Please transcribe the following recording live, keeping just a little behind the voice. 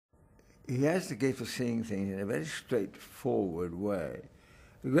he has the gift of seeing things in a very straightforward way.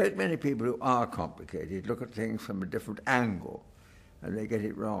 A great many people who are complicated look at things from a different angle and they get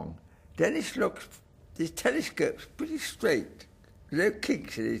it wrong. Dennis looks, his telescope's pretty straight. There's no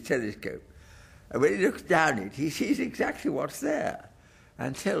kinks in his telescope. And when he looks down it, he sees exactly what's there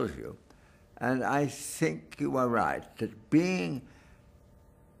and tells you. And I think you are right, that being,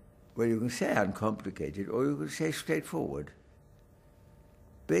 well, you can say uncomplicated or you can say straightforward.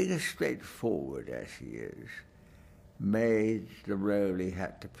 Being as straightforward as he is made the role he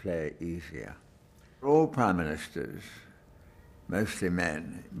had to play easier. All prime ministers, mostly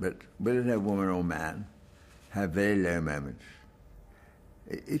men, but whether they're woman or man, have very low moments.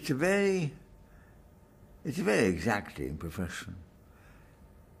 It's a very exacting profession.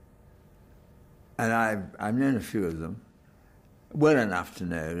 And I've known a few of them well enough to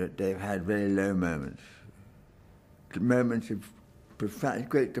know that they've had very low moments of profound,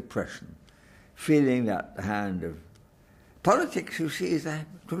 great depression, feeling that the hand of politics, you see, is a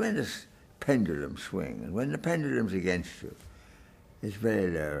tremendous pendulum swing, and when the pendulum's against you, it's very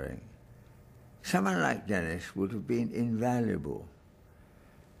lowering. Someone like Dennis would have been invaluable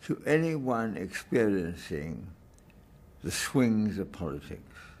to anyone experiencing the swings of politics.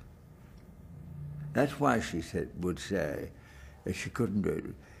 That's why she would say that she couldn't do it,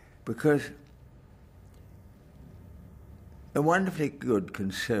 because a wonderfully good,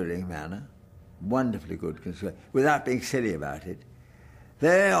 consoling manner, wonderfully good, consoling, without being silly about it,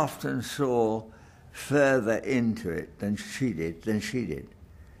 very often saw further into it than she did.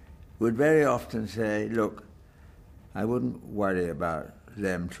 Would very often say, look, I wouldn't worry about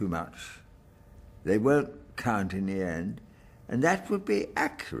them too much. They won't count in the end. And that would be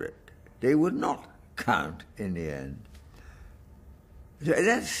accurate. They would not count in the end. So in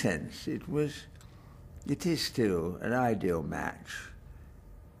that sense, it is still an ideal match.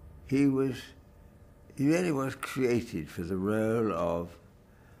 He really was created for the role of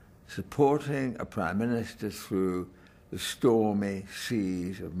supporting a prime minister through the stormy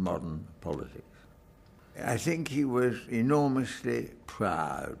seas of modern politics. I think he was enormously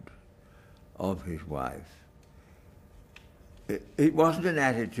proud of his wife. It wasn't an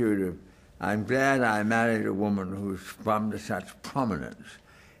attitude of, I'm glad I married a woman who's come to such prominence.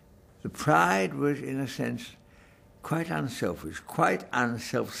 The pride was, in a sense, quite unselfish, quite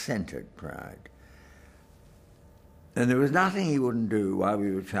unself-centered pride. And there was nothing he wouldn't do while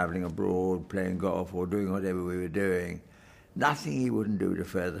we were travelling abroad, playing golf or doing whatever we were doing, nothing he wouldn't do to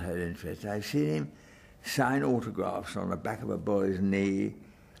further her interest. I've seen him sign autographs on the back of a boy's knee,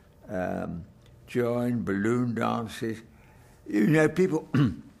 join balloon dances. You know, people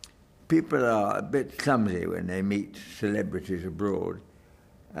are a bit clumsy when they meet celebrities abroad.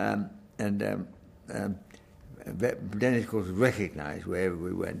 Dennis, of course, recognised wherever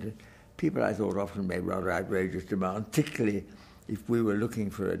we went. People, I thought, often made rather outrageous demands, particularly if we were looking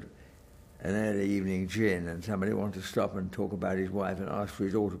for an early evening gin and somebody wanted to stop and talk about his wife and ask for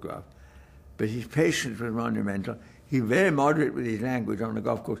his autograph. But his patience was monumental. He's very moderate with his language on the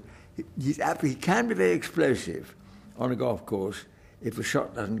golf course. He can be very explosive on a golf course if a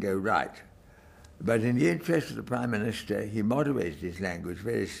shot doesn't go right. But in the interest of the Prime Minister, he moderated his language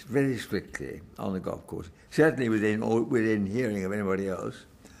very, very strictly on the golf course, certainly within hearing of anybody else.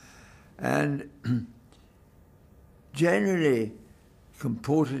 And generally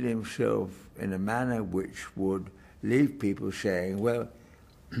comported himself in a manner which would leave people saying, well,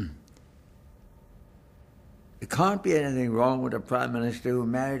 there can't be anything wrong with a Prime Minister who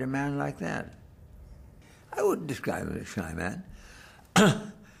married a man like that. I wouldn't describe him as a shy man.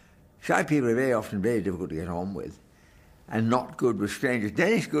 Shy people are very often very difficult to get on with and not good with strangers.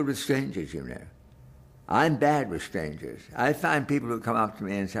 Dennis good with strangers, you know. I'm bad with strangers. I find people who come up to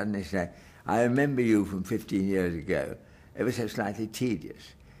me and suddenly say, I remember you from 15 years ago, ever so slightly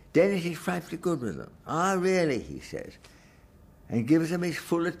tedious. Dennis is frightfully good with them. Ah, really, he says, and gives them his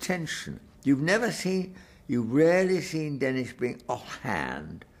full attention. You've rarely seen Dennis being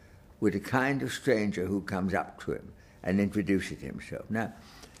offhand with a kind of stranger who comes up to him and introduces himself. Now,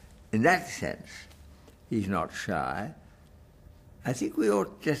 in that sense, he's not shy. I think we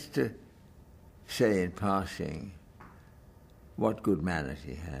ought just to say in passing what good manners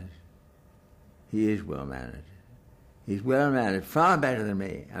he has. He is well-mannered. He's well-mannered, far better than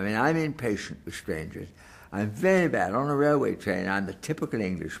me. I mean, I'm impatient with strangers. I'm very bad. On a railway train, I'm the typical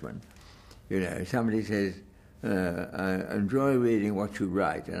Englishman. You know, somebody says, I enjoy reading what you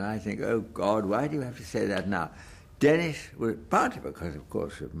write, and I think, oh, God, why do you have to say that now? Dennis, partly because, of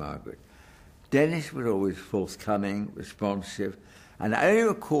course, of Margaret, Dennis was always forthcoming, responsive, and I only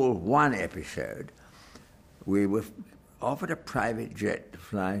recall one episode. We were offered a private jet to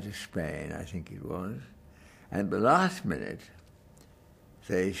fly to Spain, I think it was, and at the last minute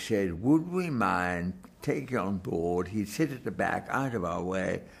they said, would we mind taking on board, he'd sit at the back, out of our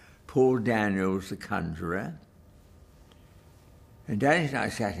way, Paul Daniels the conjurer. And Dennis and I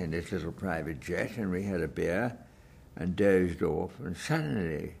sat in this little private jet and we had a beer and dozed off, and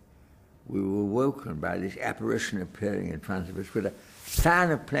suddenly we were woken by this apparition appearing in front of us with a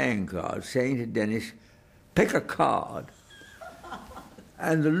fan of playing cards, saying to Dennis, pick a card.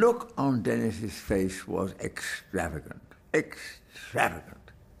 And the look on Dennis's face was extravagant, extravagant.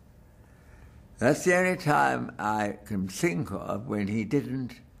 That's the only time I can think of when he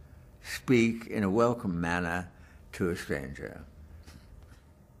didn't speak in a welcome manner to a stranger.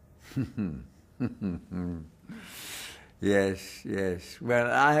 Yes, yes.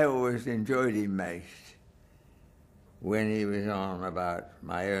 Well, I always enjoyed him most when he was on about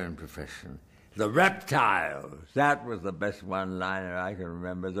my own profession. The reptiles, that was the best one-liner I can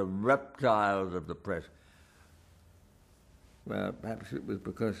remember, the reptiles of the press. Well, perhaps it was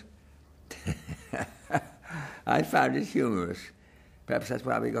because I found it humorous. Perhaps that's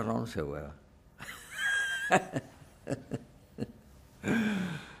why we got on so well.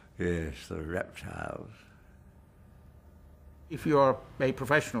 Yes, the reptiles. If you're a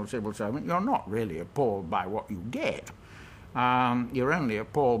professional civil servant, you're not really appalled by what you get. You're only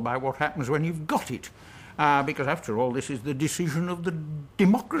appalled by what happens when you've got it. Because after all, this is the decision of the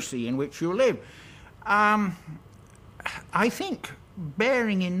democracy in which you live. I think,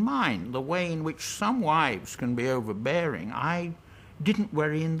 bearing in mind the way in which some wives can be overbearing, I didn't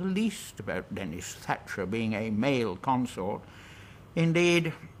worry in the least about Dennis Thatcher being a male consort.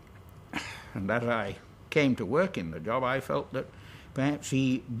 Indeed, and as I came to work in the job, I felt that perhaps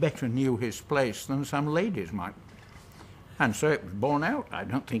he better knew his place than some ladies might. And so it was borne out. I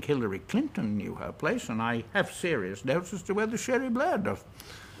don't think Hillary Clinton knew her place, and I have serious doubts as to whether Sherry Blair does.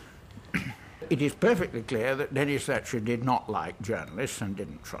 It is perfectly clear that Dennis Thatcher did not like journalists and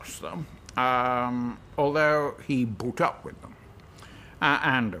didn't trust them, although he put up with them.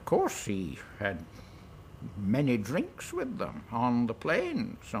 And, of course, he had many drinks with them on the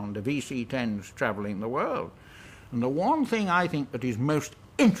planes, on the VC-10s travelling the world. And the one thing I think that is most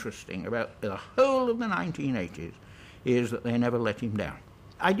interesting about the whole of the 1980s is that they never let him down.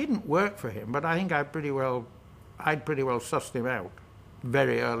 I didn't work for him, but I think I'd pretty well sussed him out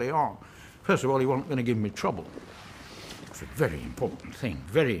very early on. First of all, he wasn't going to give me trouble. It's a very important thing,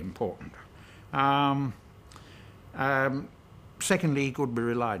 very important. Secondly, he could be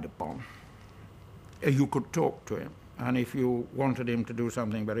relied upon. You could talk to him, and if you wanted him to do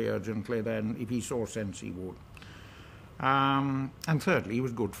something very urgently, then if he saw sense, he would. And thirdly, he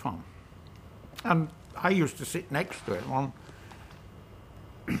was good fun. And I used to sit next to him on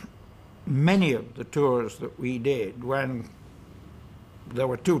many of the tours that we did when there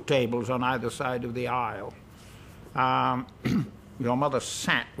were two tables on either side of the aisle. Your mother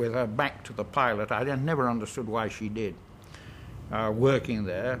sat with her back to the pilot. I never understood why she did, working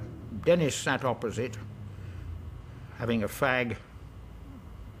there. Dennis sat opposite, having a fag,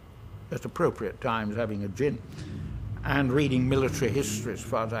 at appropriate times having a gin, and reading military history as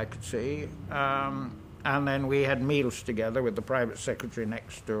far as I could see. And then we had meals together with the private secretary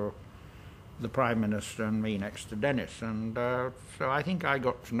next to the Prime Minister and me next to Dennis. And so I think I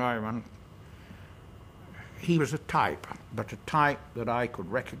got to know him, and he was a type, but a type that I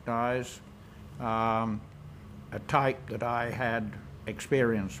could recognise, a type that I had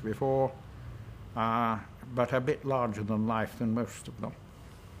experienced before, but a bit larger than life than most of them.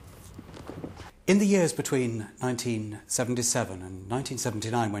 In the years between 1977 and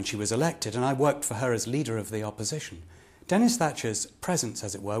 1979, when she was elected, and I worked for her as leader of the opposition, Dennis Thatcher's presence,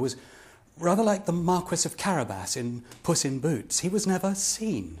 as it were, was rather like the Marquis of Carabas in Puss in Boots. He was never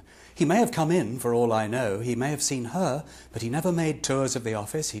seen. He may have come in, for all I know. He may have seen her, but he never made tours of the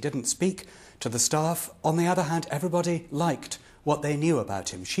office. He didn't speak to the staff. On the other hand, everybody liked what they knew about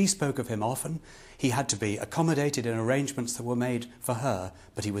him. She spoke of him often. He had to be accommodated in arrangements that were made for her,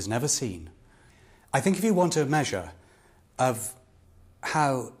 but he was never seen. I think if you want a measure of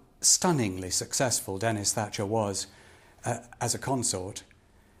how stunningly successful Dennis Thatcher was as a consort,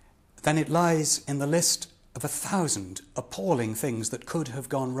 then it lies in the list of 1,000 appalling things that could have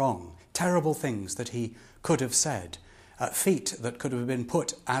gone wrong, terrible things that he could have said, feet that could have been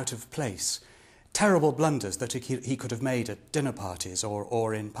put out of place, terrible blunders that he could have made at dinner parties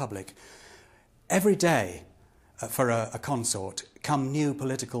or in public. Every day for a consort come new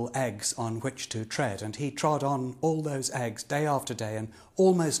political eggs on which to tread, and he trod on all those eggs day after day and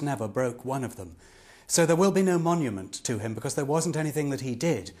almost never broke one of them. So there will be no monument to him because there wasn't anything that he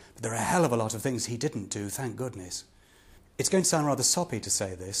did, but there are a hell of a lot of things he didn't do, thank goodness. It's going to sound rather soppy to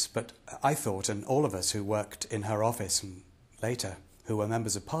say this, but I thought, and all of us who worked in her office and later who were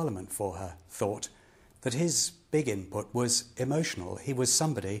members of Parliament for her, thought that his big input was emotional. He was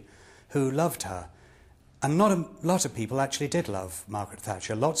somebody who loved her. And not a lot of people actually did love Margaret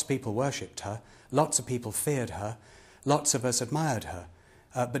Thatcher. Lots of people worshipped her. Lots of people feared her. Lots of us admired her.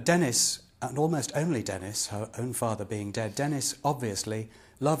 But Dennis, and almost only Dennis, her own father being dead, Dennis obviously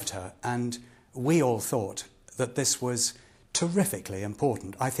loved her. And we all thought that this was terrifically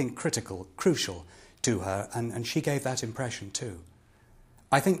important, I think critical, crucial to her, and she gave that impression too.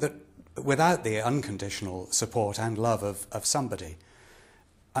 I think that without the unconditional support and love of somebody,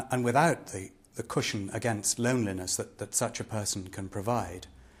 and without the cushion against loneliness that such a person can provide,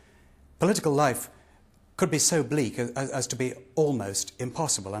 political life could be so bleak as to be almost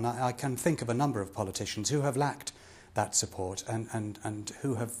impossible. And I can think of a number of politicians who have lacked that support and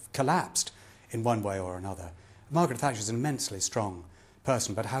who have collapsed in one way or another. Margaret Thatcher is an immensely strong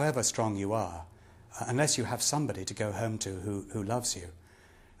person, but however strong you are, unless you have somebody to go home to who loves you,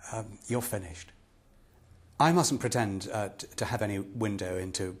 you're finished. I mustn't pretend to have any window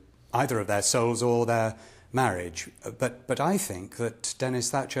into either of their souls or their marriage, but I think that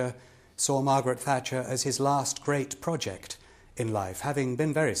Dennis Thatcher saw Margaret Thatcher as his last great project in life. Having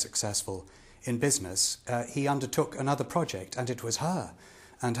been very successful in business, he undertook another project, and it was her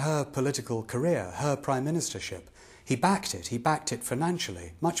and her political career, her prime ministership. He backed it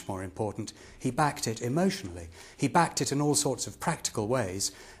financially, much more important. He backed it emotionally. He backed it in all sorts of practical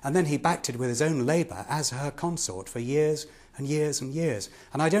ways, and then he backed it with his own labour as her consort for years and years and years.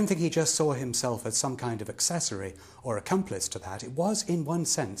 And I don't think he just saw himself as some kind of accessory or accomplice to that. It was, in one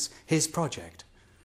sense, his project.